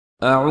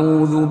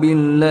أعوذ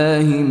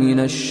بالله من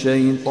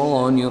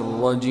الشيطان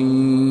الرجيم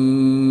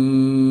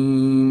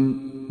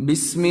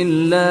بسم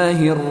الله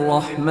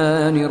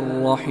الرحمن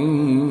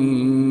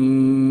الرحيم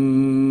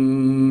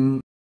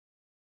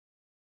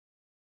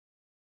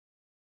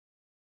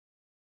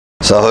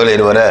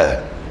சகோதரர்களே,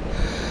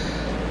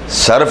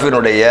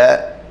 சர்ஃபினுடைய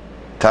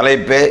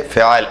தலைப்பே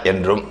ஃபிஆல்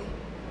என்றும்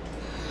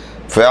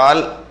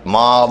ஃபிஆல்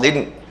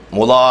மாதின்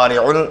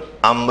முதாரிஉன்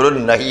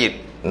அம்ருன் நஹீன்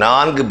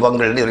 4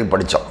 பங்குகள்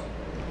படித்தோம்.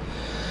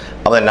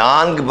 அந்த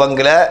 4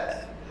 பங்கில்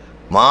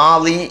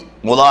மாதி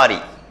முதாரி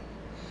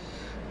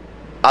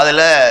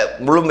அதில்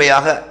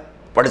முழுமையாக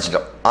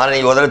படிச்சிட்டோம். ஆனால்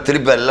நீங்கள் முதல்ல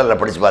திருப்பி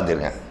எல்லாம் படித்து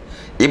பார்த்துருங்க.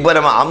 இப்போ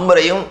நம்ம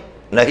அம்ரையும்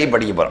நகி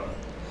படிக்க போகிறோம்.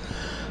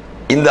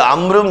 இந்த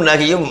அம்ரும்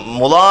நகியும்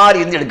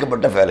முதாரிலிருந்து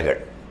எடுக்கப்பட்ட ஃபேல்கள்.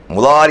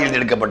 முதாரிலிருந்து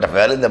எடுக்கப்பட்ட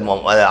ஃபேல் இந்த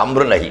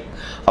அம்ரு நகி.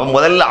 அப்போ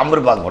முதல்ல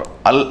அம்ரு பார்க்க போகிறோம்.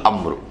 அல்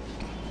அம்ரு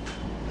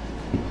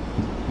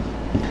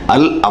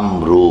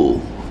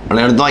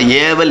எடுத்தோம்.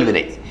 ஏவல்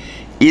வினை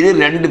இது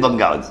 2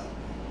 பங்காகுது.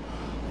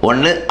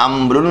 ஒன்று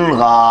அம்ருன்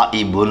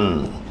காயிபுன்,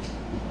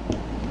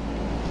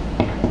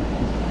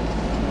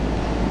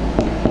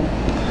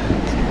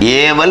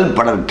 ஏவல்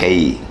படற்கை.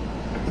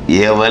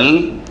 ஏவல்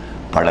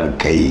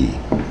படற்கை.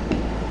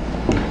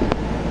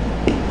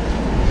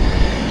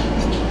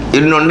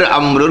 இன்னொன்று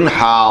அம்ருன்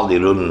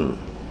ஹாதிருன்,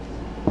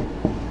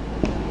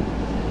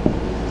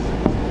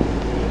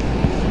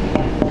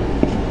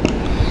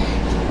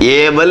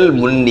 ஏவல்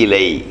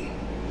முன்னிலை.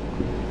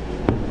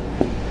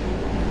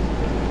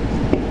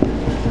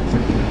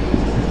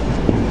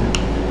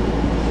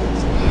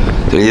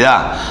 தெரியுதா?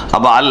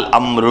 அப்ப அல்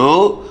அம்ரு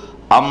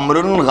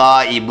அம்ருன்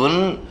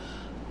காயிபுன்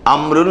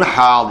அம்ருன்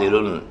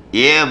ஹாதிருன்,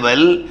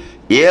 ஏவல்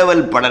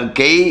ஏவல்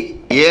படற்கை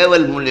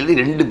ஏவல் முன்னிலை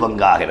 2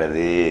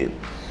 பங்காகிறது.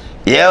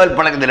 ஏவல்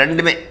படற்கை இந்த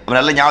 2மே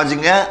நல்லா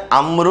ஞாபகம்.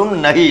 அம்ரும்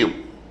நகியும்,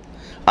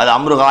 அது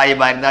அம்ரு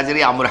காயிபா இருந்தாலும்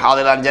சரி, அம்ரு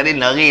ஹாதிராலும் சரி,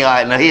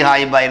 நகி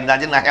காயிபா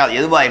இருந்தாலும் சரி,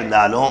 எதுவாக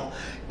இருந்தாலும்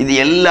இது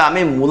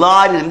எல்லாமே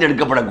முதாரிலிருந்து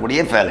எடுக்கப்படக்கூடிய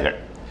ஃபேல்கள்.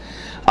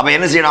 அப்போ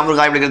என்ன செய்யணும்? அம்ரு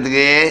காயிப்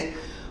எடுக்கிறதுக்கு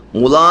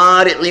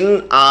முதாரியின்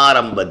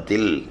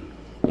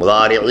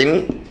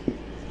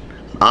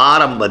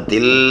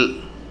ஆரம்பத்தில்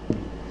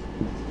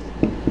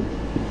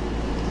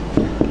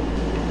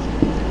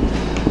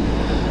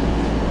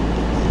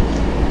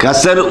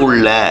கசர்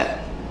உள்ள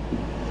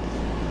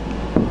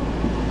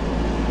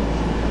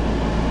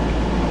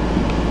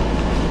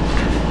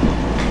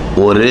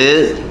ஒரு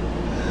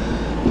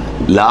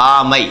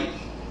லாமை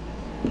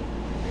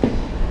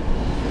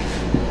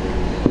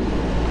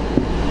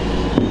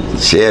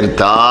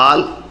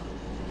சேர்த்தால்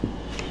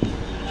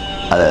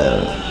அதை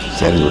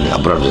சரி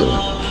அப்புறம்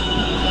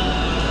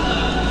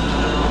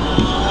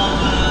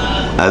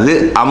அது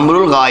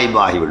அம்ருல்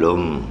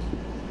காயிபாகிவிடும்.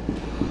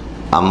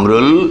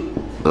 அம்ருல்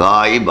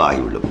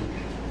காயிபாகிவிடும்.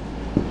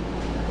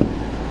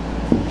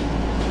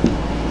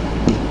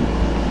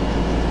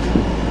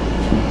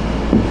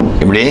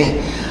 இப்படி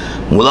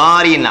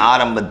முதாரியின்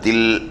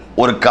ஆரம்பத்தில்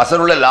ஒரு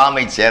கசருள்ள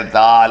லாமை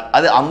சேர்த்தால்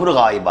அது அம்ரு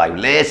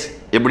காயிபாகிவிடும். லேஸ்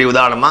எப்படி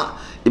உதாரணமா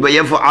இப்போ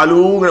எஃப்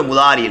அலுங்கிற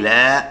முதாரியில்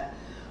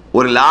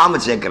ஒரு லாம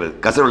சேர்க்கிறது,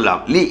 கசருள்ள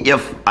லாம். லி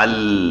எஃப்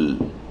அல்,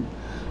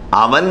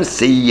 அவன்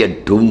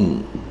செய்யட்டும்.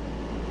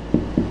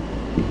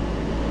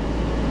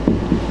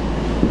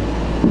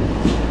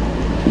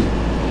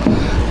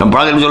 நம்ம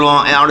பழக்கம்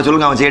சொல்லுவோம், அவனை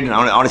சொல்லுங்க, அவன் செய்யட்டும்,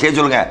 அவனை செய்ய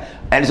சொல்லுங்க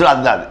அப்படின்னு சொல்லி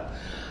அதுதான் அது.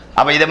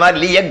 அப்போ இதை மாதிரி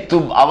லி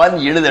யக்துப், அவன்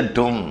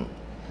எழுதட்டும்.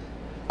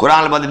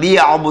 குரானில் பார்த்து லி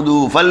யாபுது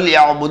ஃபல்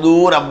யாபுது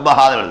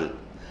ரப்பஹாது வருது.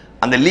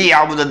 அந்த லி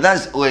யாபுது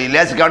தான்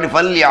லேசுக்காண்டி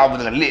ஃபல்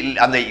யாபுது,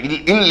 அந்த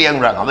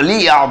இல்லையாங்கிறாங்க. அப்போ லி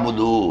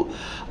யாபுது.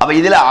 அப்போ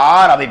இதில்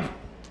 6 அமைப்பு.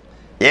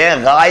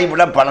 ஏன்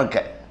காயிபுல பணக்க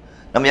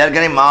நம்ம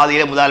ஏற்கனவே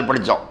மாதிரியில் முதல்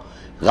படித்தோம்.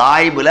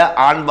 காயிபில்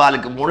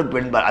ஆண்பாலுக்கு 3,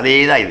 பெண்பால் அதே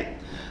தான் இது.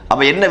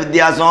 அப்போ என்ன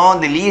வித்தியாசம்?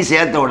 இந்த லீ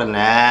சேர்த்த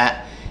உடனே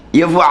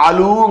இஃப்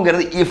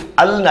அலுங்கிறது இஃப்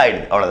அல்னு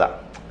ஆயிடுது, அவ்வளோதான்.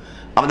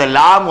 அப்போ இந்த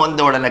லாம் வந்த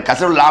உடனே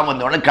கசரு லாம்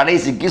வந்த உடனே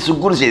கடைசிக்கு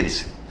சுக்குர்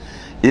செய்திச்சு.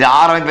 இதில்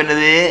ஆரம்பிப்பு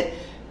என்னது?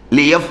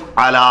 லி எஃப்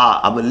அலா.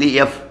 அப்போ லி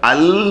எஃப்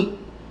அல்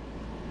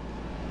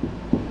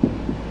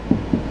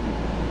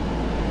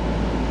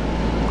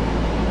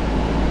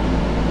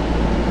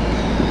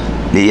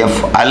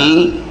ليفعل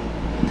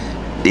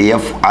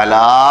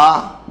ليفعلا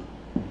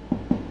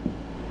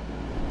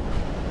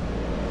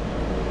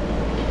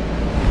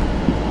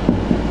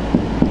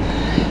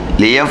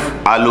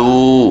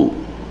ليفعلوا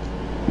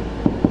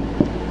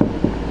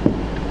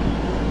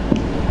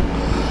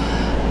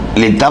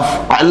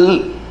لتفعل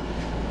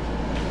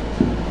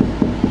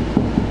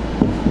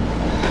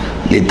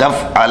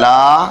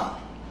لتفعلا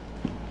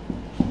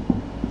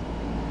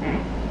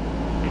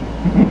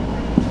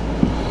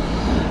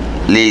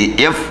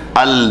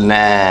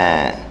ليفعلنا.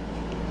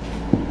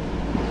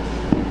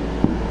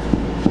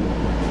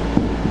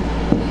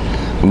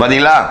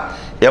 பாத்தீங்களா?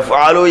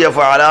 எஃப்ஆலு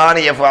எஃப்ஆலான்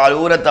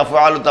எஃப்ஆலூன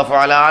தஃப்ஆலு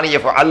தஃப்ஆலான்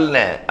எஃப்அல்ன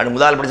அது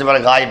முதல் படிச்ச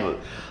பாருங்க காயிபு.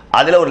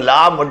 அதில் ஒரு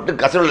லாம் மட்டும்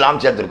கசருல்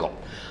லாம் சேர்த்துருக்கோம்.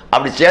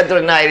 அப்படி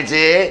சேர்த்து என்ன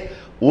ஆயிடுச்சு?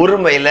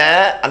 ஒருமையில்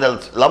அந்த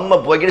லம்மை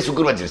போய்கிட்டு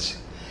சுக்குர் வச்சிருச்சு.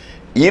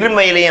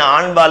 இருமையிலையும்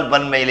ஆண்பால்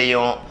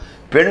பன்மையிலையும்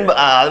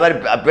அது மாதிரி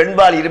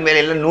பெண்பால்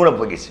இருமையில நூனை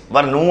போக்கிச்சு.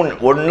 வர நூன்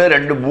 1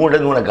 2 3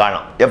 நூனை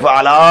காணும். எஃப்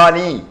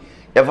அலானி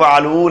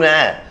எஃப்அலூன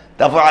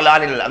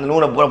தஃஅலான் அந்த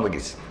நூனை பூரா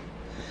போய்க்கிச்சு.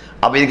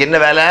 அப்போ இதுக்கு என்ன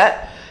வேலை?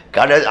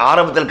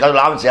 ஆரம்பத்தில்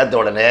லாம்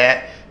சேர்த்த உடனே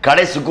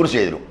கடை சுக்குர்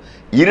செய்திடும்.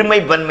 இருமை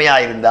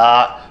பன்மையாக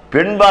இருந்தால்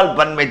பெண்பால்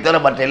பன்மை தவிர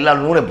மற்ற எல்லா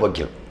நூனை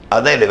போக்கிடும்.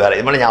 அதுதான் இது வேலை.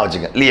 இது மாதிரி ஞாபகம்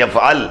வச்சுங்க.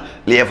 லியஃப்அல்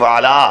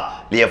லியஃப்அலா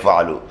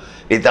லியஃப்அலு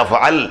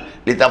லிதஃப்அல்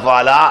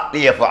லிதஃப்அலா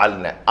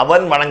லியஃப்அல்ன.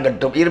 அவன்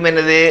வணங்கட்டும். இருமை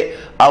என்னது?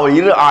 அவள்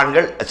இரு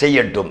ஆண்கள்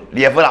செய்யட்டும்.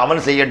 லியஃப்அல்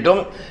அவன்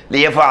செய்யட்டும்.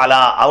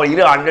 லியஃப்அலா அவள்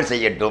இரு ஆண்கள்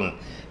செய்யட்டும்.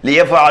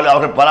 லியஃப்அலு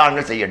அவர்கள் பல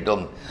ஆண்கள்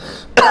செய்யட்டும்.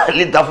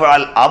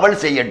 லிதஃப்அல் அவள்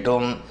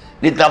செய்யட்டும்.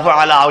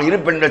 லிதஃப்அலா அவள் இரு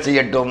பெண்கள்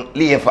செய்யட்டும்.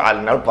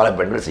 லியஃப்அல்ன பல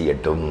பெண்கள்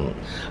செய்யட்டும்.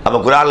 அப்போ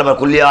குர்ஆன்ல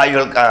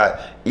குல்லியாயுல்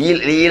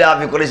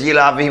ஈலாஃபி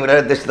குரைஷீலாஃபி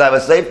ரஹ்தஸ்தா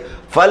வஸைஃப்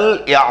ஃபல்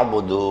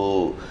யஅபுது.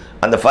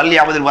 அந்த ஃபல்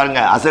யஅபுது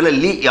பாருங்க, அசல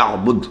லி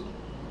யஅபுத்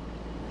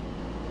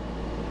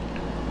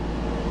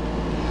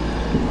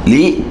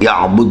லி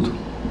யஅபுத்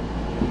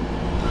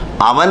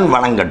அவன்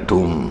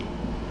வணங்கட்டும்.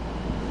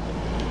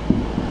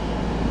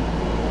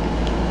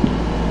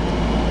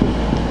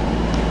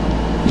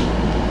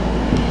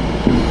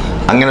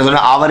 அங்க என்ன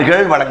சொன்ன?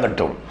 அவர்கள்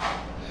வணங்கட்டும்.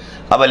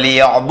 அப்ப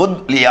லியஅபுத்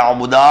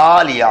லியஅபுதா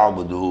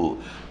லியஅபுது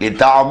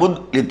லிதஅபுத்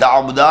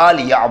லிதஅபுதா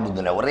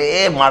லியஅபுதுன. ஒரே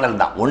மாடல்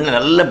தான். ஒன்று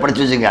நல்லா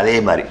படிச்சு வச்சுங்க. அதே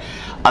மாதிரி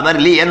அது மாதிரி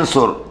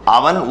லியன்சுர்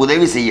அவன்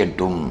உதவி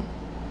செய்யட்டும்.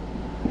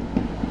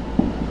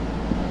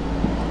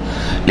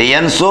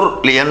 லியன்சுர்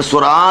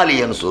லியன்சுரா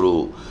லியன்சுரு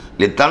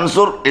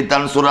லிதன்சுர்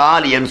லிதன்சுரா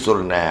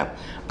லியன்சுர்ன.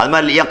 அது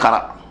மாதிரி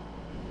லியக்ரா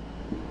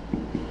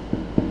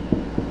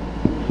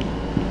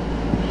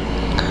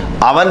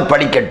அவன்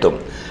படிக்கட்டும்.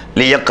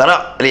 லியக்ரா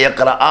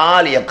லியக்ரா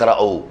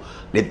லியக்ரஉ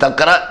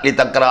லிதக்ரா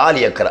லிதக்ரா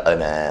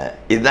லியக்ரஅன.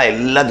 இதுதான்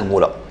எல்லாத்துக்கும்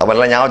மூலம்.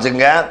 அப்பெல்லாம் ஞாபகம்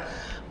வச்சுங்க.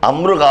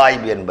 அம்ரு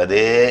காயிப்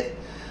என்பது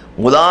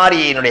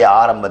முதாரியினுடைய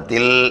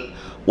ஆரம்பத்தில்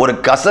ஒரு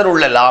கசர்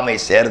உள்ள லாமை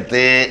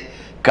சேர்த்து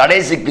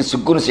கடைசிக்கு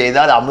சுக்குன்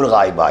செய்தால் அம்ரு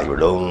காயிப்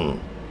ஆகிவிடும்.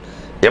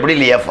 எப்படி?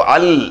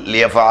 லியஃப்அல்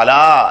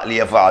லியஃப்அலா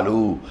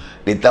லியஃப்அலு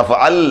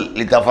லிதஃப்அல்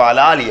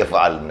லிதஃப்அலா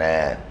லியஃப்அல்ன.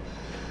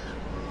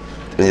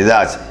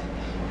 இதாச்சு.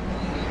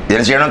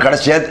 என்ன செய்யணும்? கடை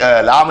சேர்த்து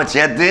லாமை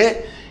சேர்த்து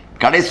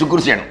கடை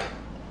சுக்குர் செய்யணும்.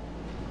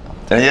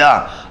 தெரிஞ்சதா?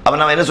 அப்போ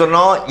நம்ம என்ன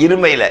சொன்னோம்?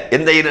 இருமையில்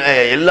எந்த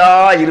எல்லா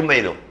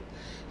இருமையிலும்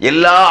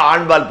எல்லா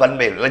ஆண்பால்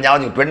பன்மையிலும் இல்லை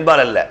ஞாபகம்,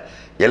 பெண்பால் அல்ல,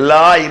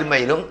 எல்லா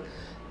இருமையிலும்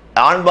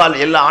ஆண்பால்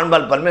எல்லா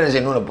ஆண்பால் பன்மை என்ன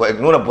செய்யும்?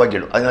 நூனை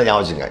போக்கிடும். அதனால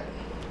ஞாபகம் வச்சுங்க.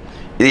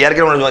 இது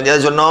ஏற்கனவே எதை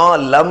சொன்னோம்?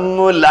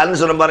 லம்மு லன்னு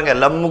சொன்ன பாருங்க.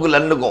 லம்முக்கு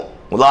லன்னுக்கும்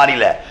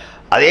முதாரியில்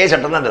அதே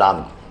சட்டம் தான் அந்த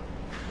லாமுக்கும்.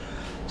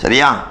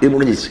 சரியா? இது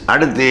முடிஞ்சிச்சு.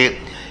 அடுத்து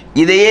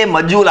இதையே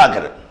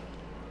மஜ்ஜூலாக்குறது.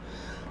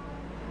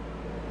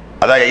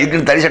 அதான்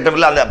இதுக்கு தனி சட்டம்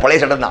இல்லை, அந்த பழைய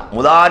சட்டம் தான்.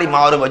 முதாரி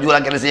மாறு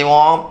மஜ்ஜூலாக்க என்ன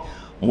செய்வோம்?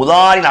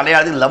 முதாரின்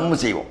அடையாளத்துக்கு லம்மு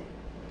செய்வோம்.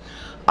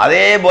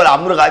 அதே போல்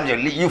அம்ரு காயிப்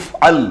சொல்லி யுஃப்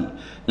அல்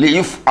லி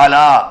யுஃப்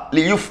அலா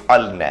லி யுஃப்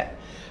அல்ன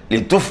லி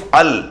துஃப்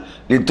அல்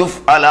லி துஃப்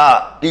அலா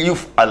லி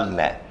யுஃப் அல்ன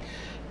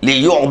லி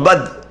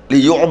யுபத் லி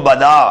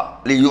யுபதா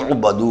லி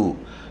யுபது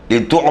லி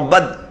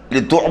துபத்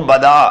லி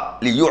துபதா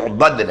லி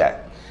யுபத்ன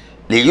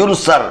லி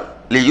யுன்சர்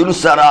லி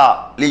யுன்சரா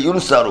லி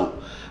யுன்சரு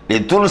லி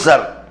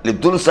துன்சர் லி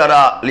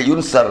துன்சரா லி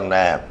யுன்சர்ன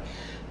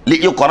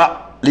லியுக்ரா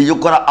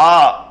லியுக்ரா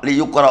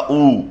லியுக்ரஉ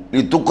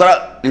லிதுக்ரா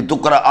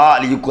லிதுக்ரா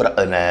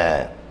லியுக்ரஅன.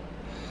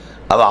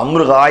 அப்போ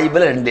அம்ரு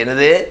காயிபில் ரெண்டு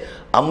என்னது?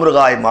 அம்ரு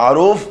காய்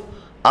மாரூஃப்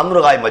அம்ரு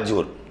காய்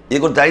மஜ்ரூர்.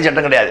 இதுக்கு ஒரு தனி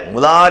சட்டம் கிடையாது.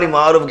 முதாரி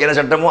மாரூஃப்க்கு என்ன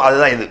சட்டமோ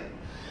அதுதான் இது.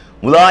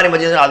 முதாரி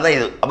மஜ்ரூர் அதுதான்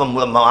இது. அப்போ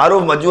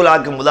மாரூஃப்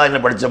மஜ்ரூலாக்கு முதாரி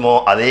என்ன படித்தோமோ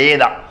அதே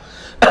தான்.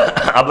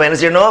 அப்போ என்ன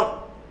செய்யணும்?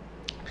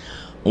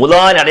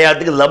 முதாரி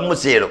அடையாளத்துக்கு லம்மு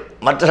செய்யணும்.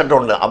 மற்ற சட்டம்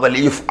உண்டு. அப்போ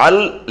லியுஃப்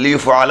அல்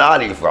லியுஃப் அலா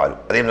லியுஃப் அல்.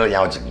 அதே மாதிரி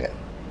ஞாபகம் வச்சுக்கோங்க.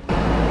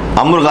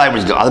 அம்ரு காய்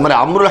பிடிச்சிட்டோம். அது மாதிரி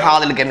அம்ரு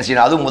ஹாதலுக்கு என்ன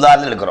செய்யணும்? அதுவும்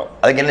முதாரில் இருக்கிறோம்.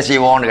 அதுக்கு என்ன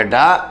செய்வோம்னு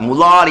கேட்டால்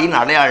முதாரியின்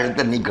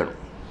அடையாளத்தை நீக்கணும்.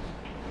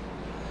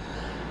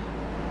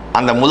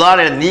 அந்த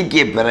முதாரை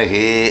நீக்கிய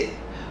பிறகு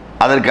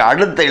அதற்கு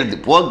அடுத்த எழுத்து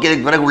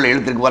போக்கியதுக்கு பிறகு உள்ள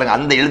எழுத்துக்கு பாருங்க.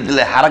 அந்த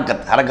எழுத்தில்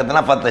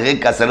ஹரக்கத்துனா ஃபத்தஹு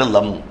கசரு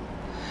லம்.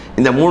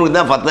 இந்த மூணுக்கு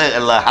தான்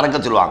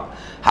ஹரக்கத் சொல்லுவாங்க.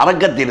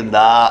 ஹரக்கத்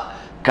இருந்தால்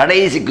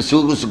கடைசிக்கு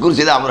சுக்குர்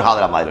செய்து அம்ரு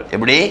ஹாதலா மாதிரி.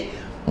 எப்படி?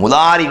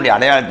 முதாரியுடைய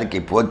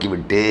அடையாளத்துக்கு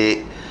போக்கிவிட்டு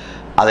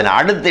அதன்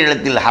அடுத்த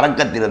எழுத்தில்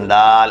ஹரக்கத்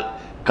இருந்தால்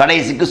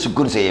கடைசிக்கு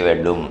சுக்குர் செய்ய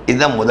வேண்டும்.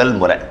 இதுதான் முதல்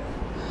முறை.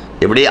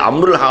 எப்படி?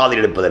 அம்ருல்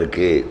ஹாதில்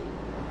எடுப்பதற்கு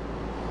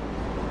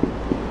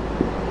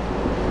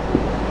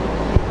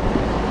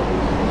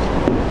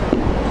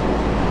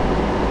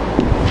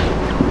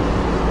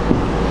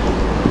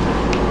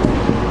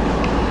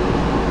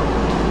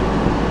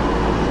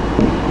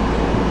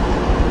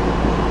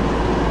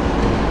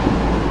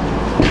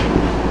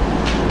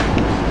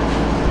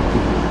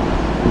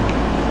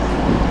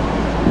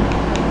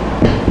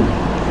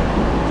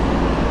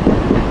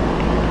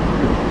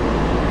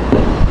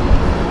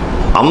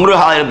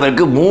அம்ருஹா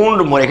இருப்பதற்கு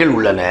 3 முறைகள்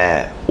உள்ளன.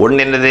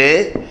 ஒன்று என்னது?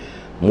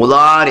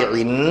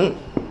 முதாரியின்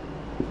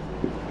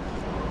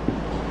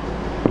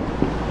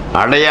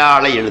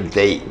அடையாள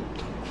எழுத்தை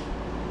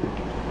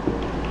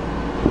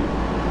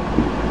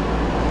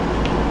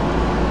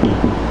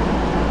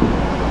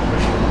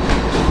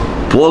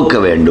போக்க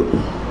வேண்டும்.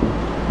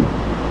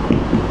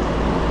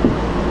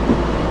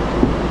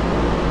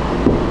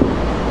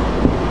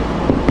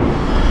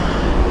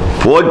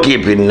 போக்கிய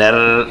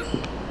பின்னர்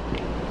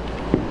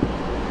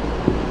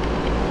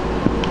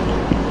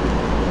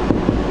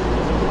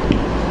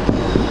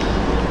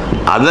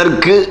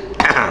அதற்கு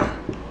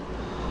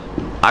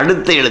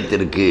அடுத்த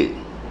எழுத்திற்கு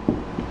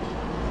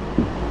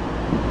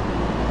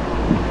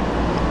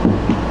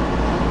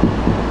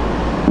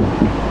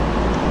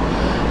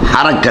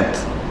ஹரக்கத்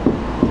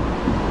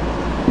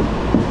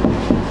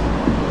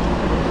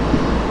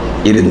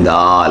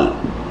இருந்தால்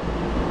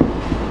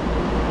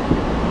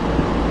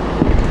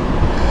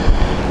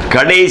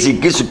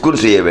கடைசிக்கு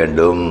சுக்குர் செய்ய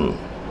வேண்டும்.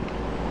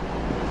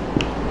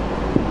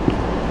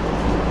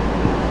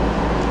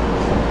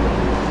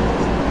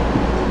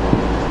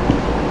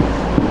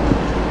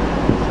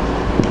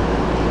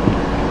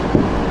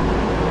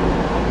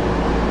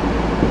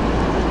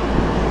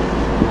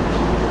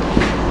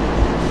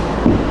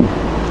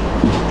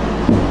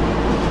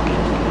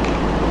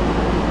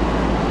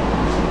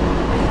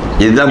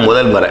 இதுதான்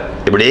முதல் முறை.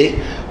 இப்படி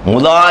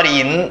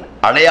முதாரியின்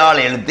அடையாள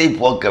எழுத்தை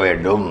போக்க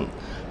வேண்டும்.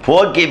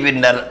 போக்கி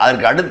பின்னர்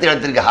அதற்கு அடுத்த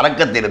எழுத்திற்கு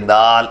ஹரக்கத்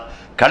இருந்தால்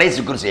கடைசி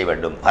சுக்குர் செய்ய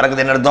வேண்டும்.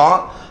 ஹரக்கத் என்ன அர்த்தம்?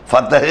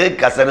 ஃபத்தஹு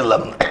கஸரு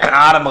லம்.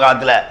 ஆரம்ப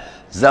காலத்தில்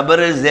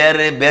ஜபரு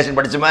ஜேரு பேசன்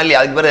படிச்சோமா இல்லையா,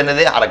 அதுக்கு பேர்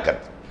என்னது?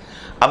 ஹரக்கத்.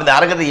 அப்போ இந்த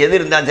ஹரக்கத்து எது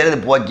இருந்தாலும் சரி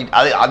அது போக்கி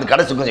அது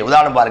கடைசி சுக்குர் செய்யும்.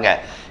 உதாரணம் பாருங்க,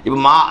 இப்போ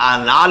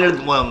 4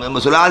 எழுத்து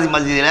நம்ம சுலாசி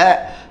மஸ்ஜிதில்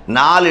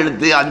 4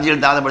 எழுத்து 5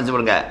 எழுத்து அதை படிச்சு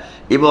பாருங்க.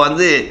 இப்போ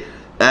வந்து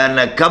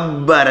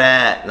கப்பர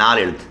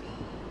 4 எழுத்து,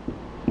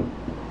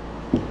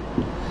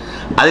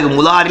 அதுக்கு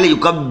முதாரியில்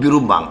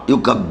யுகப்பிருப்பாங்க.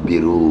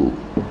 யுகப்பிரு.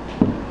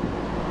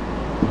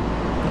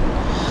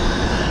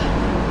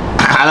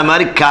 அது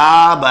மாதிரி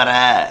காபர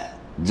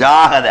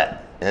ஜாகத,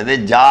 இது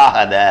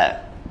ஜாகத,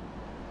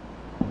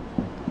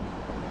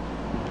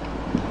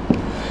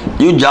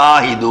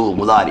 யுஜாஹிது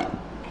முதாரி.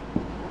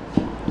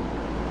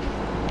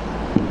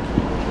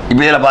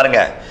 இப்ப இதில்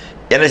பாருங்க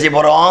என்ன செய்ய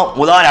போறோம்?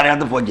 முதாரி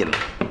அடையாளத்தை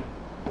போக்கிடலாம்.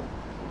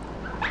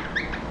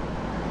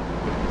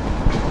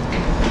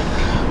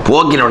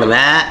 போக்கின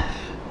உடனே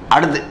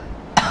அடுத்து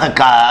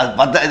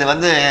இது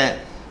வந்து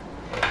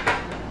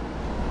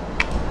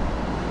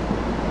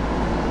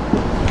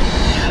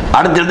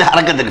அடுத்து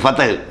ஹரக்கத்துக்கு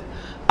ஃபத்தஹ்.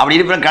 அப்படி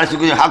இருப்ப கடைசி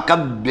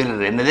கப்பிர்.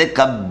 என்னது?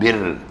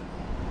 கப்பிர்.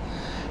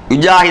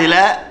 யுஜாஹிதில்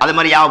அது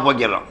மாதிரி யாவை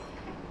போக்கிடுறோம்.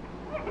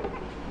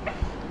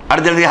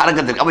 அடுத்தது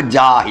ஹரக்கத்துக்கு. அப்போ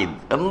ஜாஹித்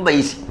ரொம்ப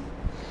ஈஸி.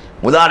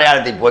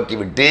 முதாடையாளத்தை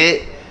போக்கிவிட்டு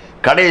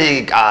கடைசி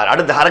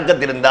அடுத்த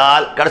ஹரக்கத்து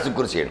இருந்தால் கடைசி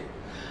சுக்குர் செய்யணும்.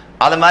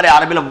 அது மாதிரி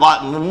அரபியில்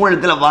 3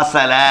 எழுத்துல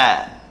வசல,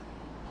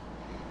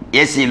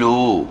 எசிலு,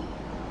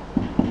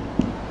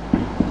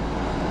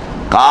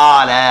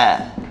 கால,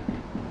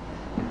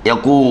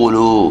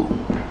 யகூலு,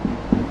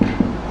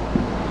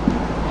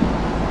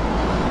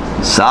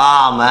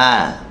 சாம,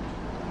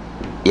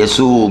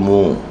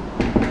 யசூமு.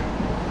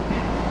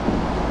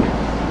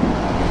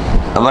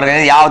 அப்புறம்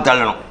யாவை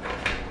தள்ளணும்.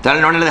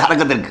 தள்ளணும்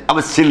ஹரக்கத்திற்கு.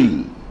 அப்போ சில்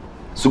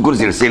சுக்குர்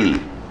சில். சில்.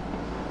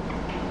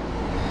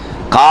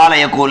 கால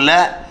யகூல்ல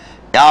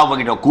யாவை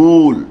போக்கிட்டோம்?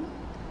 கூல்.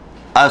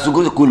 அது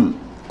சுக்குர் குல்.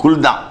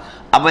 குல் தான்.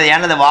 அப்போ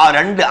ஏன்னா வா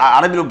 2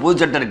 அரபியில் பொது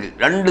சட்டம் இருக்குது.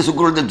 2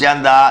 சுக்குரத்தை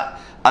சேர்ந்தா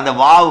அந்த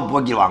வாவு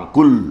போக்கிடுவாங்க.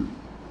 குல்.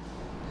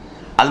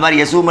 அது மாதிரி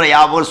யசூமரை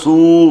யாவோ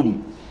சூம்.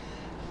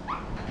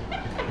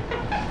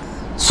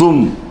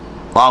 சும்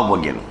வாவு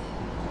போக்கிடும்.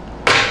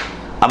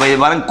 அப்போ இது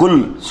பாருங்க,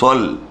 குல்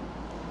சொல்,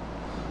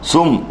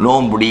 சும்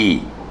நோம்புடி.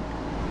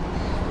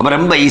 அப்போ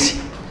ரொம்ப ஈஸி.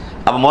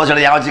 அப்போ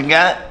மோசடி யாவச்சுங்க,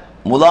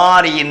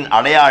 முதாரியின்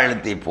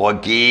அடையாளத்தை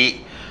போக்கி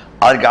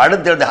அதற்கு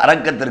அடுத்தடுத்த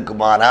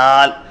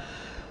ஹரக்கத்திற்குமானால்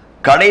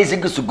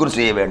கடைசிக்கு சுக்குர்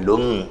செய்ய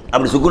வேண்டும்.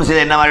 அப்படி சுக்குர்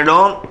செய்ய என்ன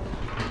மாறிடும்?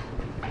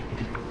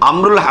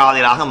 அம்ருல்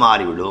ஹாதிராக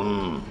மாறிவிடும்.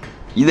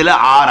 இதில்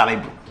 6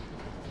 அமைப்பு.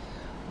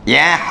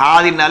 ஏன்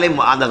ஹாதிர்னாலே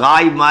அந்த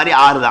காய் மாதிரி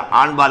 6 தான்.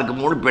 ஆண்பாலுக்கு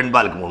 3,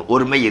 பெண்பாலுக்கு 3.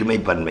 ஒருமை, இருமை,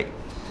 பன்மை.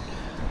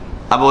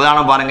 அப்போ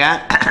உதாரணம் பாருங்க,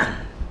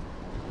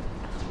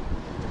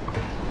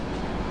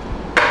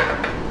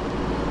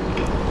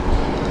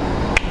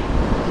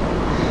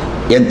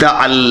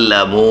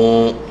 யதஅல்லமு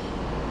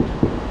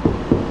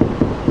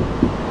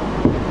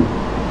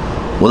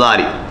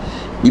முதாரி.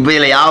 இப்போ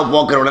இதில் யாவை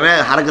போக்குற உடனே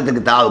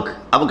ஹரக்கத்துக்கு தாவுக்கு.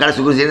 அப்போ கடைசி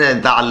சுக்குர் செய்ய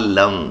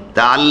தஅல்லம்.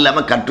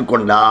 தஅல்லம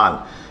கற்றுக்கொண்டான்.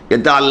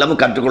 யதஅல்லமு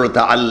கற்றுக்கொள்.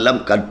 தஅல்லம்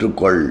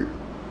கற்றுக்கொள்.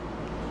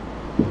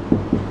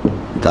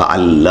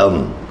 தஅல்லம்.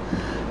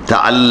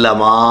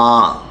 தஅல்லமா.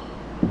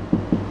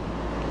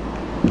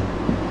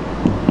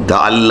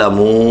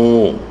 தஅல்லமு.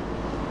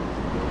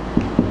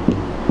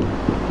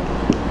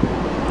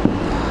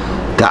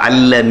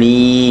 தஅல்லமி.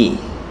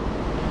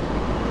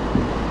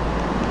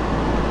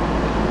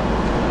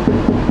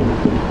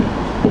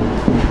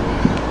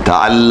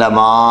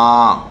 தஅல்லமா.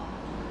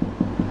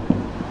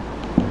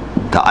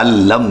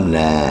 தஅல்லம்ன.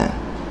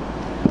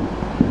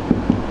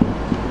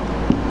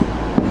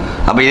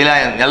 அப்போ இதில்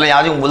எல்லாம்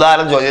யாரும்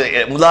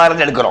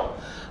உதாரணம் எடுக்கிறோம்.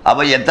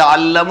 அப்போ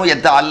யதஅல்லமு,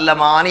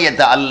 யதஅல்லமானி,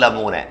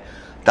 யதஅல்லமூன.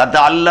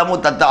 தத்தஅல்லமு,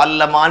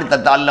 தத்தஅல்லமானி,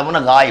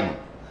 தத்தஅல்லமுன காயிம்.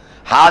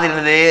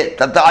 ஹாதிர்னது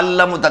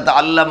தத்தஅல்லமு,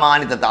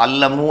 தத்தஅல்லமானி,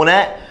 தத்தஅல்லமூன,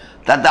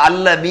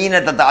 தத்தஅல்லமீன,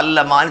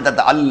 தத்தஅல்லமானி,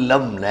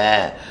 தத்தஅல்லம்ன.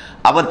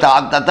 அப்போ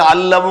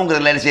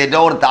தத்தஅல்லமுங்கிறதுல என்ன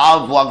செய்யட்டோம்? ஒரு தாவு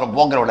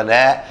போக்குற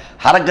உடனே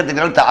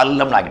ஹரக்கத்துக்கு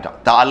தஅல்லம் ஆக்கிட்டோம்.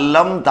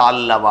 தஅல்லம்,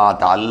 தஅல்லமா,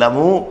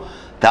 தஅல்லமு,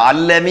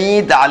 தஅல்லமி,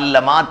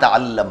 தஅல்லமா,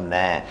 தஅல்லம்ன.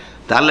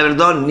 தஅல்லம்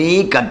இருந்தோம் நீ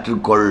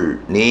கற்றுக்கொள்.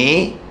 நீ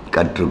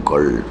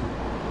கற்றுக்கொள்.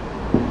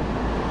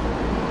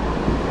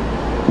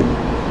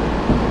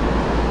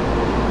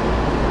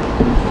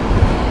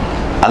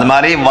 அது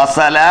மாதிரி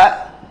வசல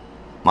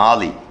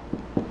மாதி,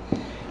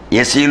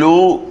 எசிலு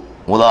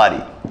முதாரி.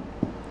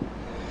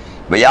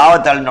 இப்போ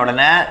யாவத்தாளின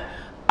உடனே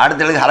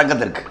அடுத்த எழுதுக்கு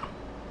ஹரக்கத்து இருக்கு.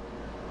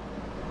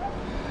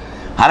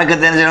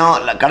 ஹரக்கத்து என்ன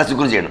செய்யணும்? கடை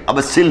சுக்குன் செய்யணும்.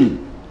 அப்போ சில்.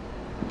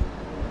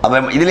 அப்போ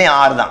இதுலேயும்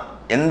 6 தான்.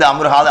 எந்த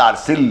அம்ருஹாது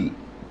 6. சில்,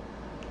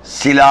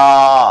 சிலா,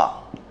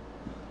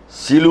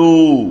 சிலு,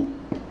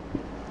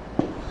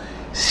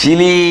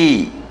 சிலி,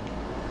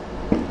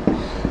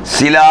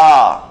 சிலா,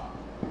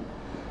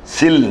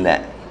 சில்ன,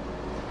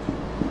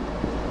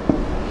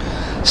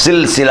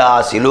 சில், சிலா,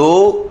 சிலு,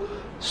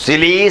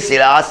 சிலி,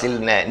 சிலா,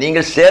 சில்ன.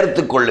 நீங்கள்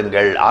சேர்த்து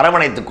கொள்ளுங்கள்,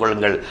 அரவணைத்துக்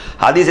கொள்ளுங்கள்.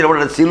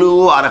 ஹதீஸில் சிலு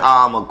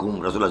அர்ஹாமக்கும்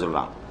ரசூலுல்லாஹ்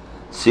சொல்றான்.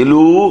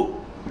 சிலு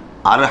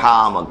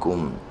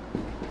அர்ஹாமக்கும்,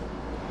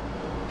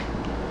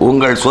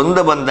 உங்கள் சொந்த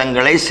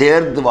பந்தங்களை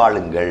சேர்த்து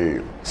வாழுங்கள்.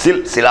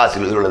 சில், சிலா,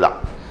 சிலு தான்.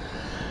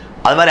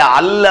 அது மாதிரி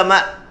அல்லம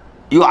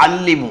யு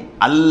அல்லிமு,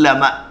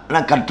 அல்லம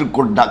கற்றுக்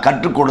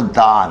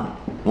கொடுத்தான்.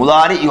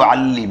 முதாரி யு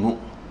அல்லிமு,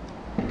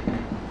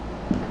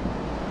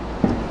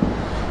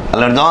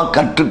 அல்லதான்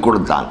கற்றுக்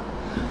கொடுத்தான்.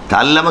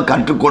 அல்லம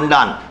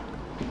கற்றுக்கொண்டான்,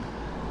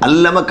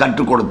 அல்லம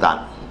கற்றுக் கொடுத்தான்.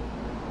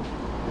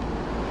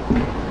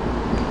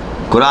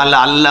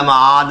 குர்ஆன்ல அல்லம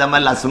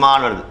ஆதமல்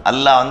அஸ்மான் வருது.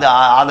 அல்லாஹ் வந்து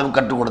ஆதம்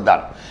கற்றுக்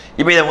கொடுத்தான்.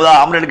 இப்போ இதை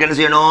அம்ரனுக்கு என்ன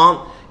செய்யணும்?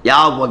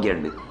 யாவை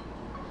போக்கிண்டு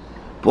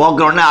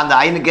போக்குற உடனே அந்த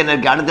ஐனுக்கு என்ன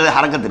இருக்கு? அடுத்தது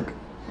ஹரக்கத்து இருக்கு.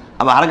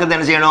 அப்போ ஹரக்கத்தை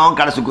என்ன செய்யணும்?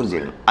 கடை சுக்குன்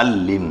செய்யணும்.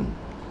 அல்லிம்,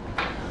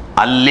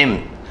 அல்லிம்,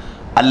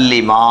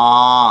 அல்லிமா,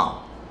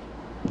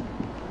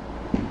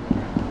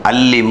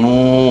 அல்லிமு,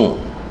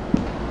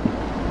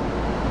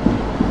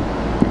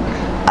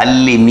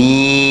 அல்லிமி,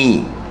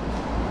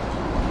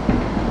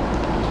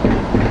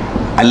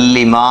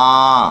 அல்லிமா,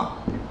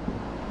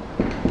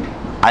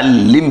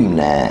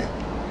 அல்லிம்ன.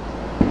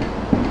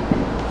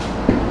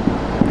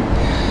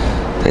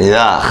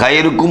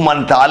 ஹைருக்கும்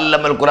மன்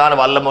தஅல்லமல் குர்ஆன்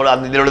வல்லமல்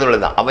அந்த இதில்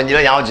எழுதுதான். அப்போ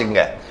ஞாபகம்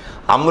வச்சுக்கோங்க.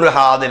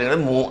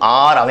 அம்ருஹாதுங்கிறது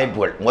 6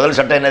 அமைப்புகள். முதல்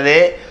சட்டம் என்னது?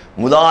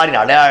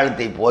 முதாரின்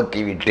அடையாளத்தை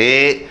போக்கிவிட்டு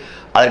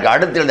அதற்கு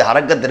அடுத்து எழுத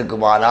ஹரக்கத்து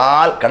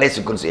இருக்குமானால் கடை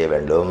சுக்குன் செய்ய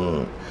வேண்டும்.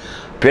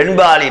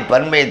 பெண்பாலி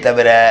பன்மையை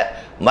தவிர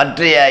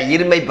மற்றைய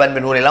இருமை பன்மை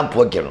நூலெல்லாம்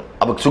போக்கிடணும்.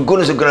 அப்போ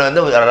சுக்குன் சுக்குன்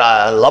வந்து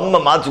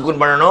லம்ம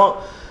சுக்குன் பண்ணணும்.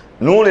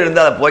 நூல்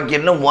இருந்தால் அதை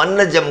போக்கிடணும்.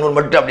 முன்னஜம் நூல்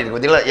மட்டும் அப்படி இருக்கு.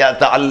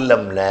 பார்த்தீங்களா?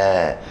 அல்லம்ன,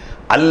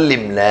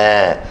 அல்லிம்ன,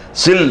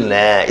 சில்ன,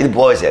 இது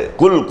போக சரி.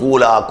 குல்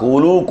கூலா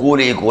கூலு,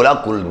 கூலி கூலா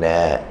குல்ன,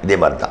 இதே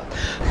மாதிரி தான்.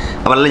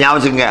 அப்போ நல்லா ஞாபகம்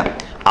வச்சுக்கோங்க.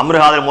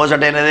 அம்ருஹாதில்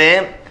மோசட்டை என்னது?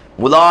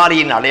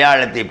 முதாரியின்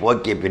அடையாளத்தை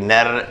போக்கிய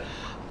பின்னர்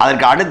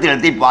அதற்கு அடுத்த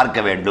இடத்தை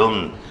பார்க்க வேண்டும்.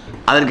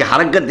 அதற்கு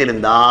ஹரக்கத்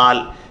இருந்தால்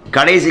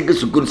கடைசிக்கு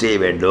சுக்குன் செய்ய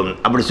வேண்டும்.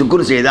 அப்படி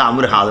சுக்குன் செய்தால்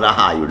அம்ருஹாதராக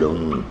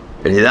ஆகிவிடும்.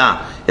 தெரிஞ்சுதா?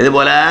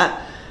 இதுபோல்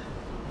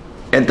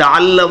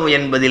தஅல்லம்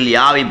என்பதில்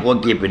யாவை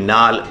போக்கிய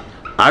பின்னால்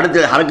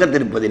அடுத்த ஹரக்கத்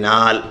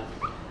இருப்பதினால்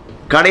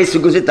கடை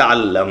சுக்குன் செய்ய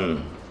தஅல்லம்.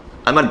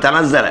 அது மாதிரி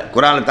தனஸ்ஸல,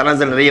 குர்ஆனில்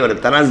தனஸ்ஸல் நிறைய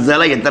வருது.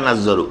 தனஸ்ஸல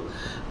எத்தனஸ்ஸலு.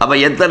 அப்போ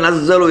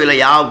எத்தனஸ்ஸலு இல்லை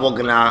யாவை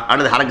போக்குனா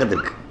அடுத்த ஹரக்கத்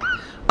இருக்கு.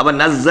 அப்போ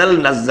நஸ்ஸல்,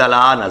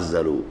 நஸ்ஸலா,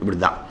 நஸ்ஸலு, இப்படி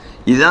தான்.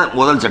 இதுதான்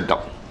முதல்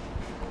சட்டம்.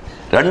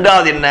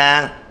 ரெண்டாவது என்ன?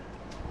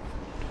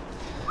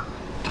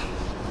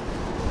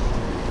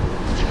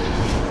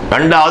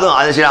 ரெண்டாவது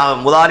அது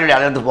முதாரியுடைய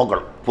அடையாளத்தை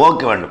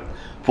போக்க வேண்டும்.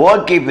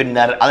 போக்கி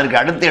பின்னர் அதற்கு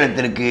அடுத்த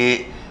இடத்திற்கு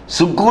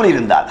சுக்கூன்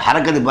இருந்தால்,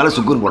 ஹரக்கத்துக்கு மேலே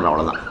சுக்கூன் போடணும்,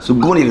 அவ்வளோதான்.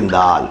 சுக்கூன்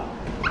இருந்தால்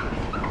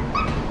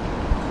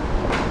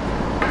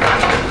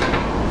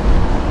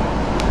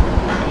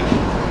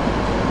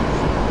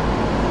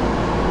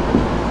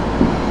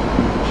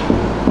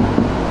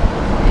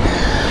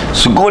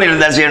சுக்கூன்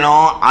இருந்தால்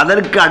செய்யணும்.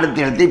 அதற்கு அடுத்த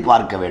இடத்தை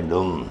பார்க்க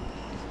வேண்டும்.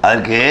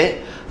 அதற்கு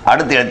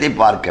அடுத்த இடத்தை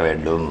பார்க்க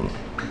வேண்டும்.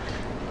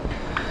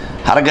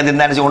 ஹரக்கத்து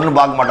இருந்தால் ஒன்றும்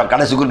பார்க்க மாட்டோம்,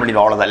 கடை சுக்குன்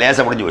பண்ணிடுவோம், அவ்வளோதான்.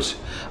 லேசாக முடிஞ்சு போச்சு.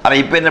 ஆனால்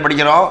இப்போ என்ன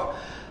படிக்கிறோம்?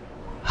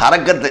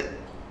 ஹரக்கத்து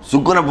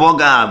சுக்குனை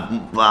போக்க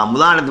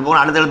முதானத்து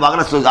போகணும். அடுத்த இடத்து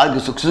பார்க்கணும்.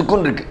 அதுக்கு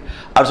சுக்குன் இருக்கு.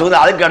 அப்படி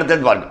சொல்லுது. அதுக்கு அடுத்த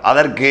இடத்து பார்க்கணும்.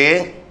 அதற்கு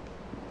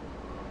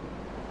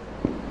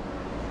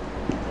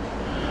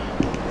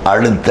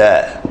அடுத்த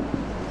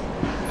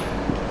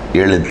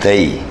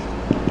எழுத்தை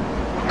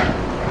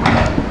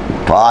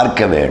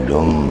பார்க்க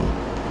வேண்டும்.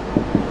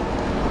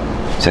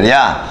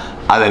 சரியா?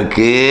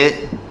 அதற்கு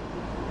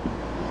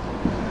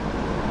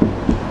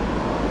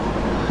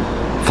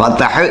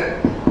ஃபத்ஹ்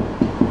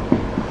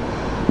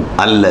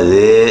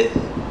அல்லது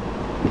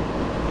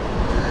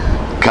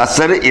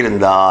கஸ்ர்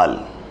இருந்தால்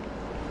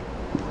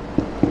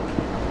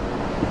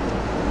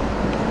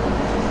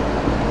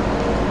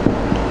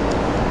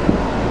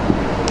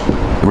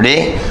இப்படி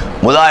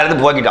முதாயிரத்து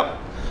போக்கிட்டோம்.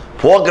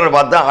 போக்குற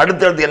பார்த்தா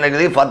அடுத்தடுத்து என்ன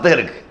இருக்குது? ஃபத்ஹ்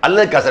இருக்கு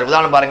அல்லது கஸ்ர்.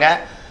 உதாரணம் பாருங்க.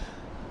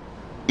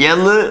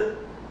 எது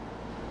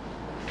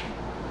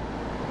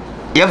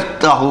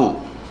யஃப்தஹு,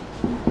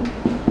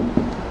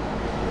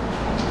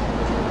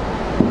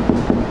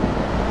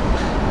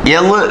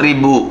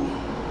 யல்ரிபு,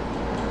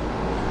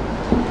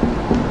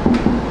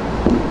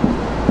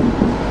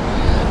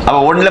 அப்போ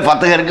ஒன்றில்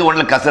ஃபத்ஹ் இருக்கு,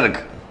 ஒன்றில் கஸ்ர்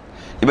இருக்கு.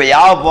 இப்போ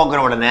யாவை போக்குற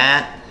உடனே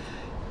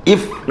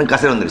இஃப்னு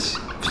கஸ்ர் வந்துருச்சு,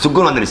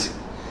 சுக்குன் வந்துருச்சு.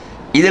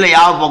 இதில்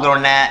யாவை போக்குற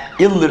உடனே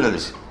இல்லுன்னு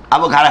வந்துருச்சு,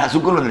 அப்போ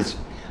சுக்குன் வந்துருச்சு.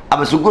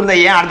 அப்போ சுக்குன்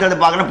ஏன் அடுத்தது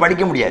பார்க்கணும்?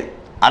 படிக்க முடியாது.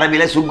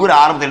 அரபியில் சுக்குர்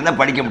ஆரம்பத்தில் இருந்தால்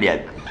படிக்க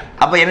முடியாது.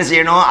 அப்போ என்ன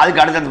செய்யணும்?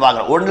 அதுக்கு அடுத்தது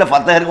பார்க்கணும். ஒன்றில்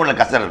ஃபத்ஹ் இருக்கு, ஒன்றில்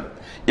கஸ்ர் இருக்கு.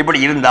 இப்படி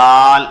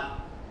இருந்தால்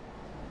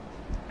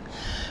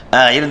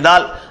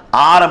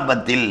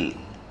ஆரம்பத்தில்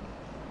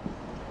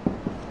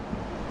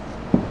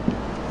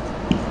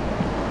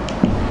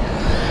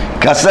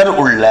கசர்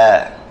உள்ள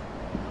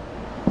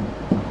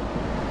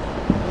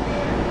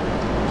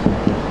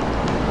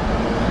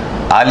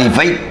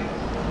அலிஃபை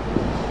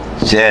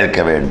சேர்க்க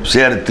வேண்டும்.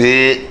 சேர்த்து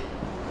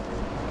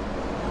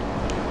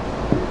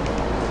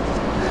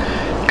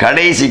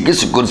கடைசிக்கு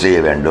சுக்குன் செய்ய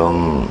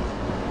வேண்டும்.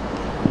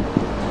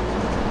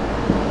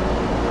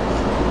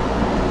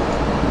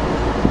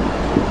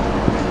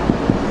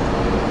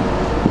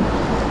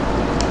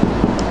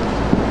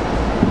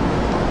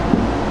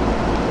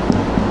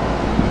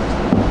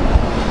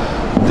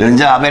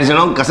 தெரிஞ்சா அப்படி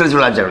செய்யணும். கசர்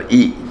சொல்லாச்சணும்.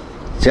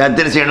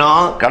 சேர்த்து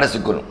செய்யணும். கடை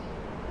சுக்குன்.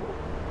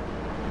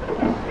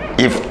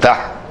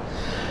 இஃப்தஹ்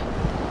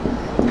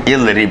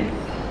இல்ரிப்.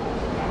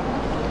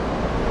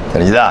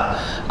 தெரிஞ்சுதா?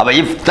 அப்ப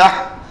இஃப்தஹ்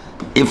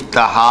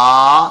இஃப்தஹா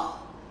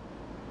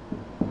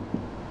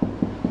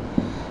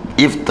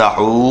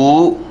இஃப்தஹு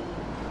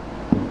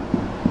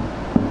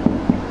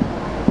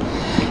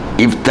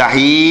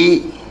இஃப்தஹி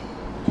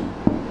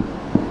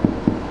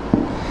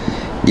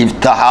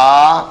இஃப்தஹா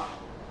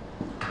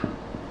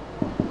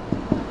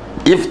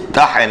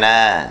இஃப்தஹ்னா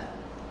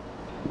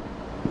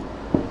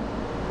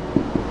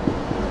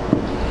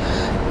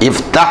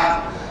இஃப்தஹ்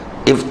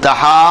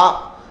இஃப்தஹா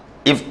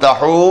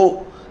இஃப்தஹு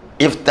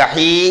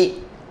இஃப்தஹி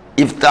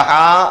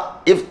இஃப்தஹா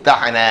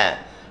இஃப்தஹ்னா.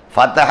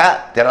 ஃபதஹ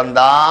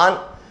திறந்தான்,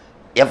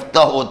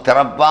 இஃப்தஹு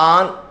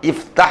திறப்பான்,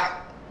 இஃப்தஹ்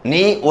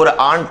நீ ஒரு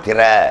ஆண்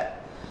திற,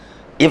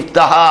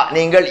 இஃப்தஹா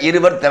நீங்கள்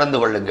இருவர் திறந்து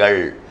கொள்ளுங்கள்,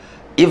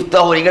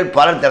 இஃப்தஹு நீங்கள்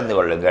பலர் திறந்து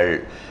கொள்ளுங்கள்,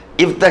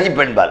 இஃப்தஹி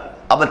பெண்பால்.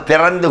 அப்ப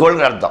திறந்து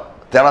கொள்ளுங்க அர்த்தம்.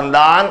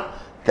 திறந்தான்,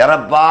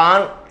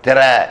 திறப்பான், திற.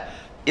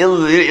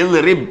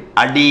 இல்ரிப்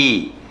அடி,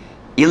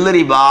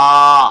 இல்ரிபா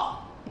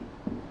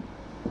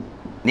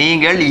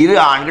நீங்கள் இரு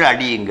ஆண்கள்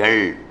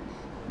அடியுங்கள்,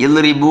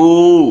 இல்ரிபு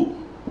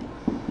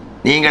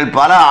நீங்கள்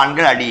பல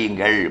ஆண்கள்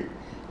அடியுங்கள்,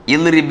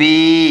 இல்ரிபி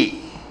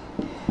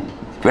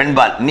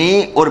பெண்பால் நீ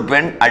ஒரு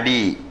பெண்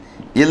அடி,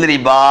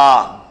 இல்ரிபா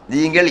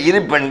நீங்கள்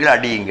இரு பெண்கள்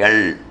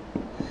அடியுங்கள்,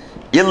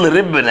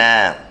 இல்ரிப்ன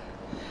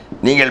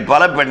நீங்கள்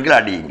பல பெண்கள்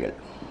அடியுங்கள்.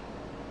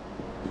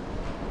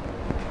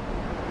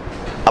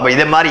 அப்ப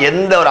இதே மாதிரி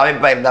எந்த ஒரு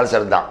அமைப்பாக இருந்தாலும்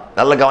சரிதான்.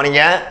 நல்ல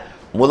கவனிங்க.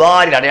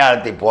 முதாரி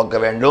அடையாளத்தை போக்க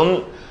வேண்டும்.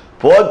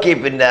 போக்கி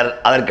பின்னர்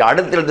அதற்கு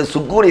அடுத்தெழுத்து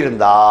சுக்கூன்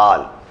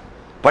இருந்தால்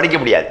படிக்க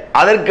முடியாது.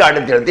 அதற்கு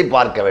அடுத்தெழுத்தை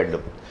பார்க்க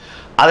வேண்டும்.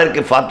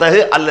 அதற்கு ஃபதஹ்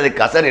அல்லது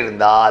கசர்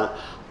இருந்தால்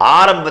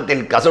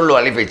ஆரம்பத்தில் கசருல்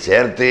அலிஃபை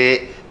சேர்த்து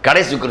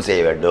கடை சுக்கூன்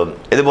செய்ய வேண்டும்.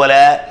 இதுபோல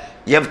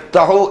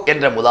யஃப்தஹு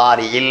என்ற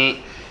முதாரியில்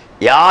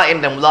யா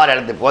என்ற முதாரி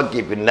எழுத்தை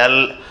போக்கி பின்னர்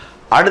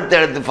அடுத்த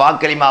எழுத்து ஃபா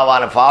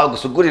கலிமாவான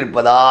ஃபாவுக்கு சுக்கூன்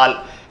இருப்பதால்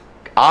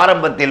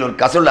ஆரம்பத்தில் ஒரு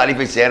கசருல்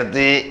அலிஃபை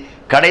சேர்த்து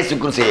கடை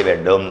சுக்கூன் செய்ய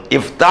வேண்டும்.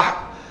 இஃப்தஹ்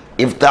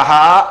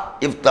இஃப்தஹா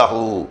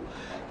இஃப்தஹு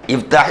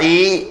இஃப்தஹி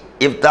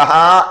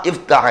இஃப்தஹா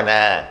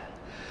இஃப்தஹ்னா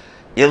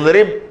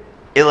இல்ரிப்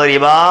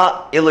இல்ரிபா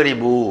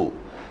இல்ரிபு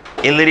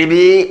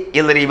இல்ரிபி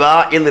இல்ரிபா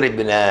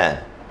இல்ரிப்னா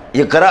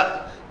இக்ரா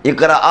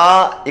இக்ரா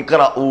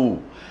இக்ரஉ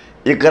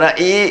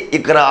இக்ரஇ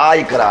இக்ரா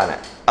இக்ரான.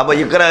 அப்ப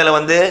இக்ரால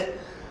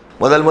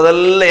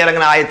முதல்ல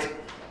இறங்கின ஆயத்து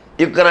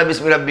இக்ரா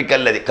பிஸ்மி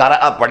ரப்பிக்கல்லதி.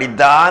 கரஅ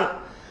படித்தான்,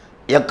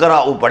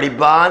 இக்ரஉ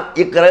படிப்பான்,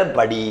 இக்ர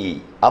படி.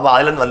 அப்ப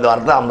அதுல வந்து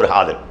வார்த்தை அம்ரு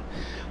ஹாதிர்.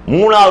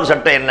 மூணாவது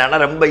சட்டம் என்னன்னா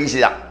ரொம்ப ஈஸி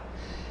தான்.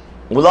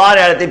 முதாரி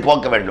எழுத்தை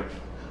போக்க வேண்டும்.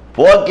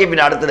 போக்கி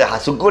பின் அடுத்தது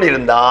சுக்கூன்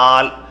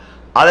இருந்தால்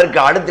அதற்கு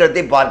அடுத்த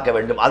இடத்தை பார்க்க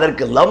வேண்டும்.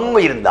 அதற்கு லம்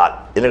இருந்தால்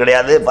இது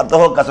கிடையாது.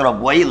 ஃபத்தஹோ கஸ்ரா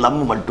போய்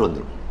லம் மட்டும்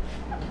வந்துடும்.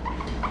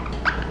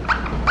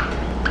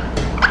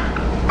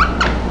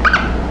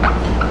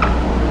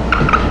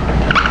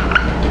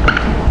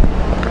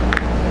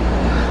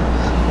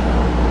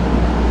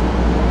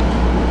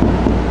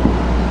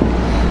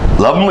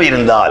 லம்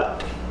இருந்தால்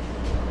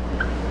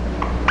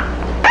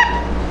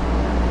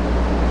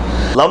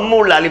லம்மு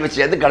உள்ள அலிஃபை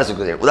சேர்த்து கடை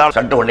சுக்குது. உதாரணம்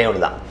சட்டம் ஒன்றே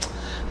ஒன்று தான்.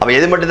 அப்போ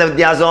எது மட்டும்தான்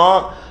வித்தியாசம்?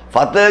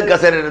 ஃபத்தஹ்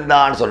கசர்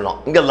இருந்தான்னு சொன்னோம்.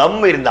 இங்கே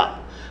லம் இருந்தான்.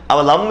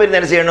 அவன் லம் இருந்தால்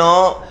என்ன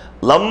செய்யணும்?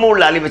 லம்மு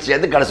உள்ள அலிஃபை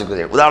சேர்த்து கடை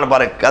சுக்குது. உதாரணம்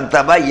பாருங்க.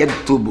 கத்தப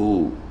யக்துபு.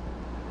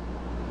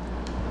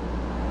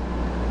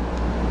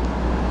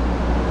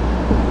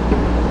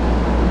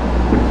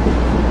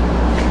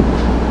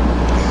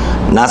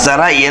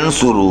 நசர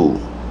யன்சுரு.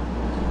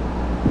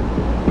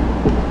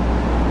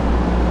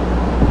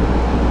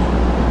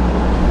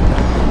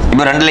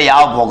 இப்போ ரெண்டுல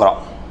யாவை போக்குற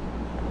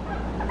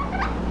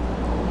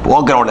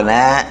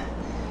உடனே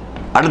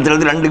அடுத்த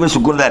எழுத்து ரெண்டுக்குமே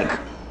சுக்குன் தான் இருக்கு.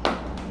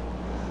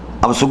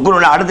 அப்போ சுக்குன்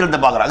உள்ள அடுத்த எழுத்தை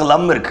பார்க்குறாங்க,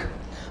 லம் இருக்கு.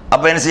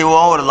 அப்போ என்ன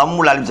செய்வோம்? ஒரு லம்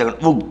உள்ள அலிஃப்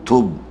சேர்க்கணும்.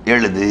 உக்துப்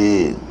எழுது,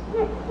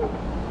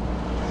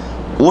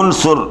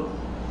 உன்சுர்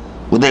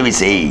உதவி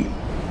செய்,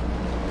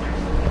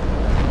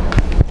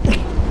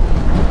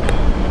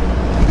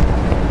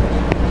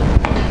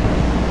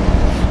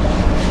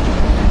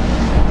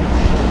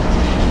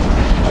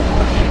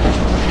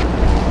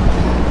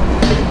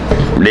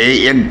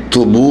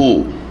 யக்துபு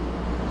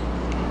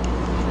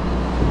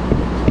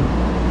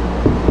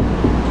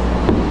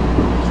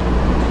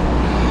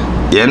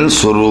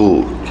யன்சுரு.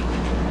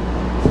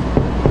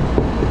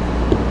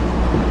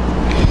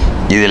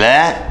 இதில்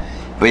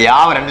இப்போ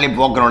யாவை ரெண்டுலையும்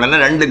போக்கிற உடனே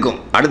ரெண்டுக்கும்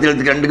அடுத்த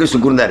எழுத்துக்கு ரெண்டுக்கும்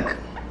சுக்குன் தான்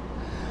இருக்குது.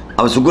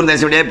 அப்போ சுக்குன்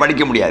தேச முடியாது,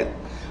 படிக்க முடியாது.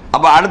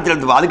 அப்போ அடுத்த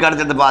எழுத்து அதுக்கு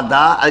அடுத்த எழுத்து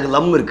பார்த்தா அதுக்கு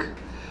லம் இருக்குது.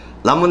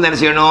 லம்முன்னு என்ன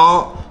செய்யணும்?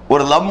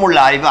 ஒரு லம் உள்ள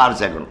ஆய்வு ஆறு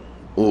சேர்க்கணும்.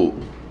 ஊ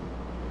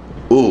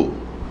ஊ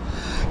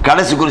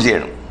கடை சுக்குன்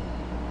செய்யணும்.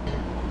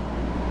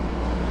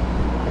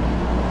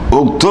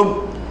 உக்துப்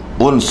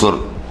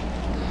உன்சுர்,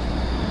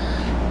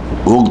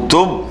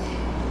 உக்துப்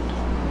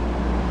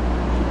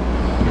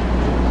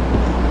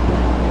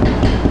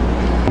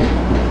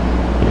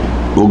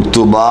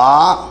உக்துபா,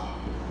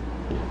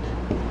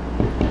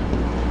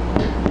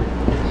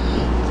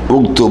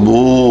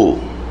 உக்துபு,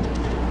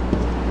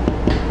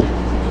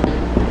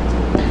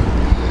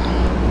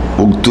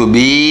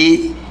 உக்துபி,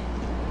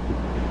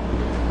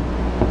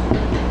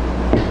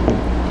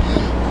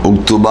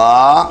 உக்துபா,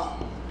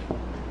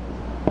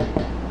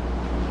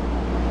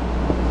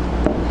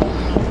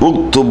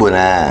 உக்துபுன.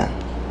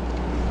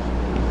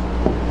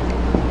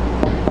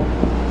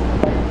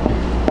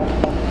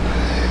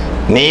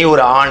 நீ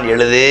ஒரு ஆண்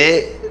எழுது,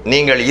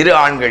 நீங்கள் இரு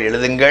ஆண்கள்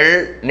எழுதுங்கள்,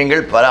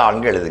 நீங்கள் பல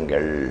ஆண்கள்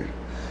எழுதுங்கள்.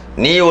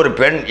 நீ ஒரு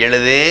பெண்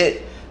எழுது,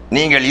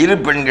 நீங்கள் இரு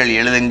பெண்கள்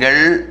எழுதுங்கள்,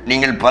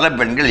 நீங்கள் பல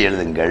பெண்கள்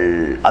எழுதுங்கள்.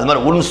 அது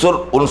மாதிரி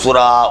உன்சுர்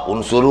உன்சுரா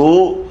உன்சுரு,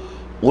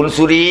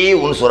 உன்சுரி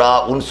உன்சுரா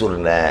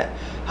உன்சுர்ன.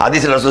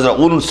 ஹதீஸ்ல சொல்ற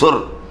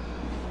உன்சுர்,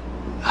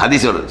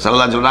 ஹதீஸ்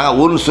சொல்லலாம் சொல்றாங்க,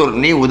 உன்சுர்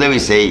நீ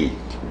உதவி செய்,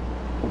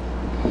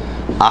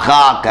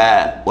 அகாக்க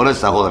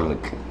ஒரு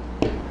சகோதரனுக்கு.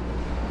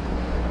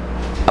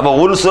 அப்போ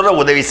உன்சுர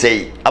உதவி செய்.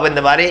 அப்போ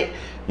இந்த மாதிரி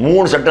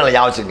 3 சட்டங்களை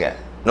யாவச்சுங்க.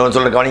 இன்னொன்று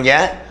சொல்ற கவனிங்க.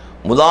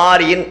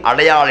 முதாரியின்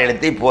அடையாள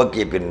எழுத்தை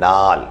போக்கிய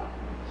பின்னால்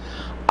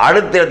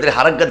அடுத்த இடத்தில்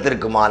ஹரக்கத்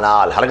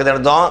இருக்குமானால், ஹரக்கத்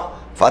அர்த்தம்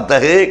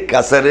ஃபத்தஹு,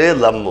 கசரு,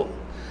 லம்மு,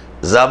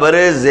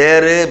 ஜபரு,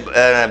 ஜேரு,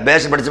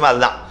 பேஷ் படிச்சுமா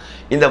அதுதான்.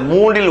 இந்த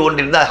 3இல்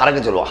ஒன்று இருந்தால்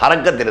ஹரக்கத் சொல்லுவோம்.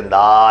 ஹரக்கத்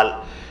இருந்தால்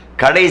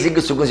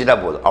கடைசிக்கு சுக்குன் சீட்டா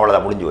போதும்,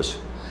 அவ்வளோதான், முடிஞ்சு போச்சு.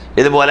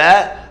 இதுபோல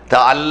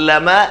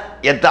தஅல்லம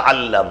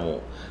யதஅல்லமு.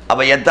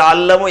 அப்போ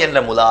யதஅல்லமு என்ற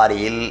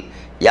முதாரியில்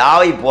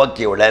யாவை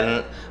போக்கியவுடன்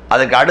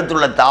அதுக்கு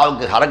அடுத்துள்ள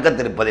தாவுக்கு ஹரக்கத்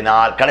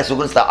இருப்பதினால் கடை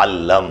சுக்குன்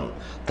தஅல்லம்,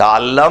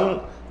 தஅல்லம்,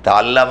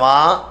 தஅல்லமா,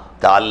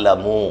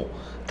 தஅல்லமு,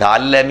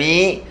 தஅல்லமி,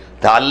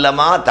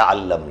 தஅல்லமா,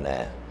 தஅல்லம்ன.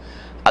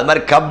 அது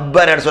மாதிரி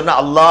கப்பரன்னு சொன்னா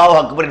அல்லாஹு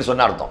அக்பர்னு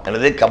சொன்ன அர்த்தம்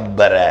என்னது?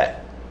 கப்பர.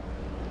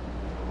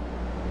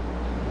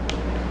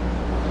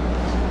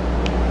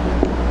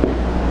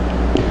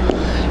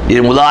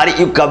 இது முதாரி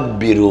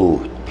யுகப்பிரு,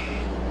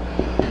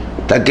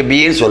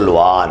 தக்பீர்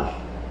சொல்லுவான்.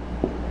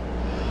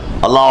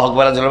 அல்லாஹ்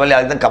அக்பர் சொல்ற மாதிரி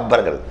அதுதான்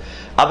கப்பருங்கிறது.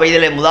 அப்போ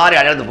இதில் முதாரி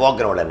அடையாளத்தை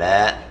போக்குற உடனே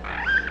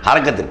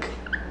ஹரக்கத்திற்கு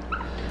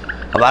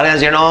அப்போ என்ன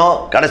செய்யணும்?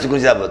 கடைசி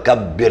குறிச்சி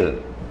கப்பிர்,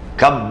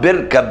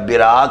 கப்பிர்,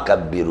 கப்பிரா,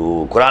 கப்பிரு.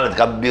 குரான்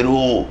கப்பிரு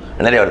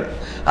நிறைய வருது.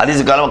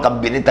 ஹதீஸ் காலம்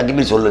கப்பிர்,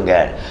 தக்பீர் சொல்லுங்க.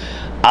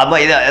 அப்போ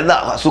இதை எந்த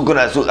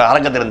சுக்குன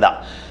ஹரக்கத்து இருந்தா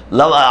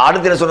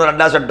அடுத்த சொன்ன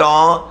 2ஆவது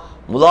சட்டம்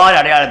முதாரி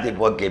அடையாளத்தை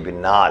போக்கிய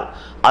பின்னால்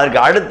அதற்கு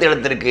அடுத்த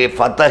இடத்திற்கு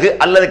ஃபத்தஹு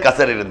அல்லது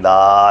கசர்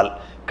இருந்தால்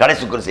கடை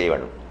சுக்குன் செய்ய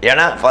வேண்டும்.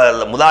 ஏன்னா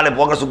முதாரி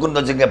போக்கிற சுக்குன்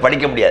வச்சுக்க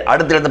படிக்க முடியாது,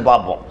 அடுத்த இடத்தை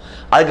பார்ப்போம்.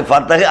 அதுக்கு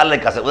ஃபத்தஹு அல்லது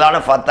கசர்.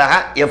 உதாரணம் ஃபத்தஹ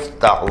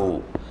யஃப்தஹு,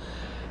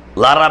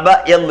 லரப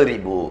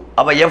யல்ரிபு.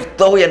 அப்போ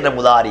யஃப்தஹு என்ற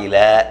முதாரியில்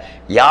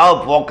யாவ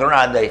போக்கணும்னு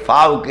அந்த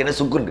ஃபாவுக்கு என்ன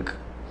சுக்குன் இருக்கு,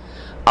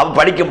 அப்போ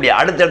படிக்க முடியாது.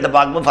 அடுத்த இடத்தை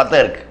பார்க்கும்போது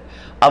ஃபத்தஹ் இருக்கு.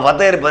 அப்போ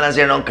ஃபத்தஹ் இருப்பது என்ன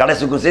செய்யணும்? கடை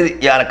சுக்குன் செய்து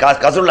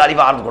கசுல்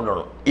அலிஃபை ஆரம்பித்து கொண்டு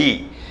வரணும். இ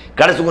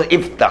கடை சுக்குன்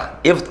இஃப்தஹ்,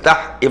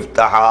 இஃப்தஹ்,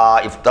 இஃப்தஹா,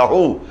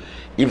 இஃப்தஹு,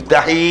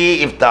 இஃப்தஹி,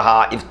 இஃப்தஹா,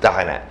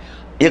 இஃப்தஹன.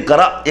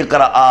 இக்ரா,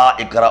 இக்ரா,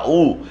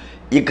 இக்ரஉ,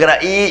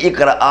 இக்ரஇ,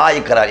 இக்ரஆ,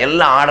 இக்ரா.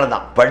 எல்லாம் ஆர்டர்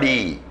தான். படி,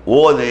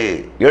 ஓது,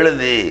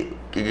 எழுது,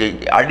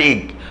 அடி,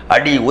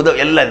 அடி, உதவு,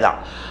 எல்லாம் தான்.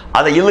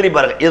 அதை எதிரி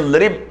பாருங்க.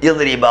 எதிரிப்,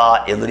 எதிரிபா,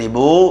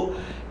 எதிரிபு,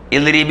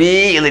 எதிரிபி,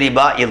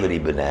 எதிரிபா,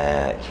 எதிரிபுன.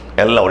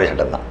 எல்லாம் ஒரே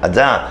சட்டம் தான்.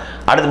 அதுதான்.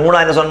 அடுத்து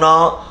 3ஆவது என்ன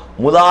சொன்னோம்?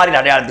 முதாரின்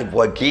அடையாளத்தை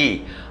போக்கி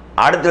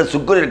அடுத்த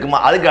சுக்குன் இருக்குமா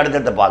அதுக்கு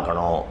அடுத்தத்தை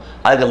பார்க்கணும்.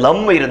 அதுக்கு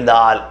லம்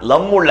இருந்தால்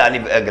லம்முள்ள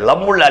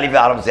அலிஃபை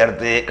ஆரம்பம்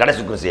சேர்த்து கடை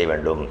சுக்குன் செய்ய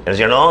வேண்டும். என்ன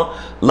செய்யணும்?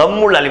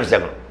 லம்முள்ள அலிஃப்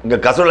சேர்க்கணும். இங்கே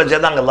கசுல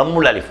சேர்த்து அங்கே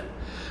லம்முள்ள அலிஃப்.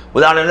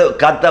 உதாரணம்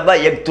கத்தப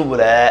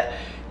எக்துபுல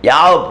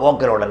யாவை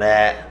போக்குற உடனே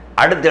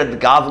அடுத்த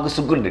இடத்துக்கு காஃபுக்கு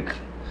சுக்குன் இருக்கு.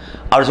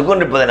 அப்படி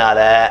சுக்குன் இருப்பதனால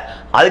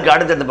அதுக்கு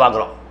அடுத்த இடத்தை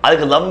பார்க்குறோம்.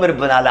 அதுக்கு லம்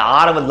இருப்பதனால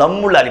ஆரம்ப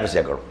லம்முள்ள அலிஃபை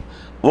சேர்க்கணும்.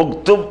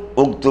 உக்துப்,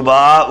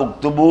 உக்துபா,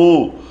 உக்துபு,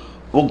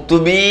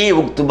 உக்துபி,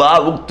 உக்துபா,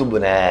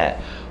 உக்துபுன.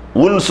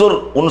 உன்சுர்,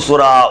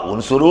 உன்சுரா,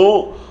 உன்சுரு,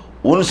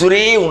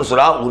 உன்சுரி,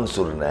 உன்சுரா,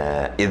 உன்சுர்ன.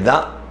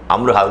 இதுதான்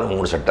அம்ருஹாவின்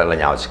 3 சட்டங்கள்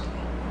ஞாபகம்.